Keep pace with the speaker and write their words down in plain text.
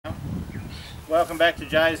Welcome back to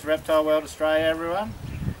Jay's Reptile World Australia, everyone.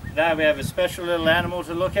 Today we have a special little animal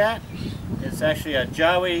to look at. It's actually a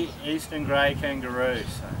Joey eastern grey kangaroo.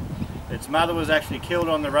 So its mother was actually killed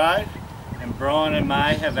on the road, and Brian and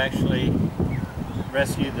May have actually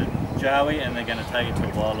rescued the Joey, and they're going to take it to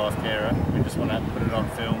a wildlife carer. We just want to put it on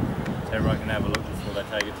film so everyone can have a look before they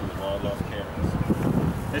take it to the wildlife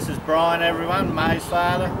carers. This is Brian, everyone, May's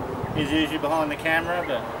father. He's usually behind the camera,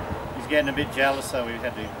 but he's getting a bit jealous, so we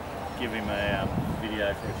had to give him a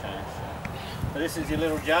video for a change. So this is your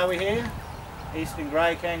little Joey here, eastern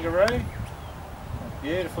grey kangaroo. A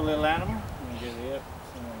beautiful little animal. Let me give you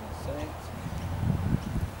some of the seats.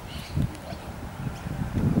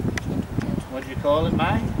 What do you call it,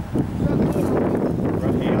 May?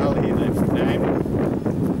 Rocky. I'll hear the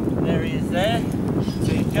name. There he is there.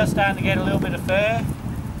 So he's just starting to get a little bit of fur.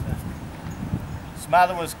 His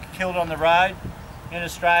mother was killed on the road. In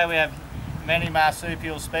Australia we have many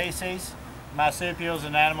marsupial species. Marsupial is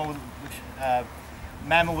an animal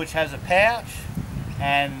mammal which has a pouch,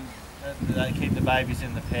 and they keep the babies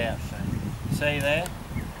in the pouch. So you see there,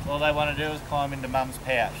 all they want to do is climb into mum's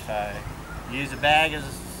pouch. So you use a bag as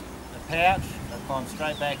a pouch, they climb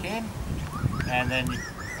straight back in, and then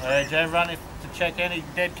I urge everyone to check any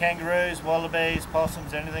dead kangaroos, wallabies,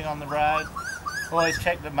 possums, anything on the road. Always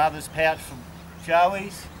check the mother's pouch for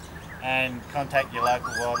joeys, and contact your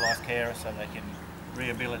local wildlife carer so they can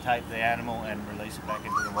rehabilitate the animal and release it back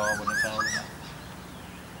into the wild when it's old enough.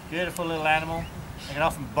 Beautiful little animal. They can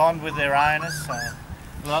often bond with their owners. So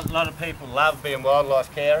a lot of people love being wildlife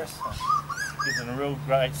carers. So gives them a real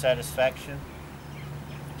great satisfaction.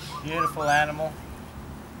 Beautiful animal.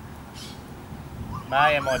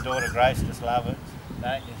 May and my daughter Grace just love it,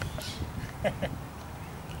 don't you?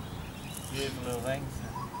 Beautiful little things.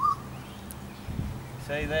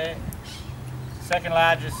 See there? Second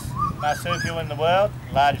largest marsupial in the world,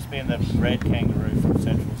 largest being the red kangaroo from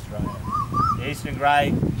Central Australia. The eastern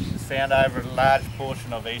grey is found over a large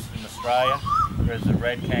portion of eastern Australia, whereas the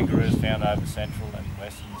red kangaroo is found over central and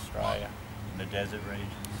western Australia in the desert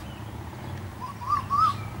regions.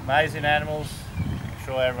 Amazing animals. I'm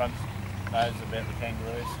sure everyone knows about the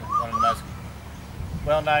kangaroos. One of the most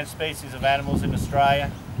well-known species of animals in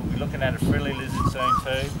Australia. We'll be looking at a frilly lizard soon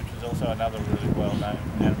too, which is also another really well-known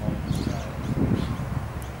animal in Australia.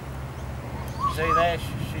 See there,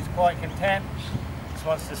 she's quite content. Just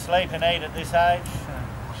wants to sleep and eat at this age. So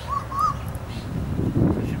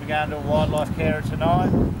she'll be going to a wildlife carer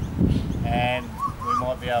tonight, and we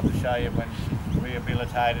might be able to show you when she's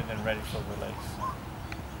rehabilitated and ready for release.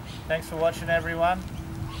 Thanks for watching, everyone.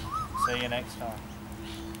 See you next time.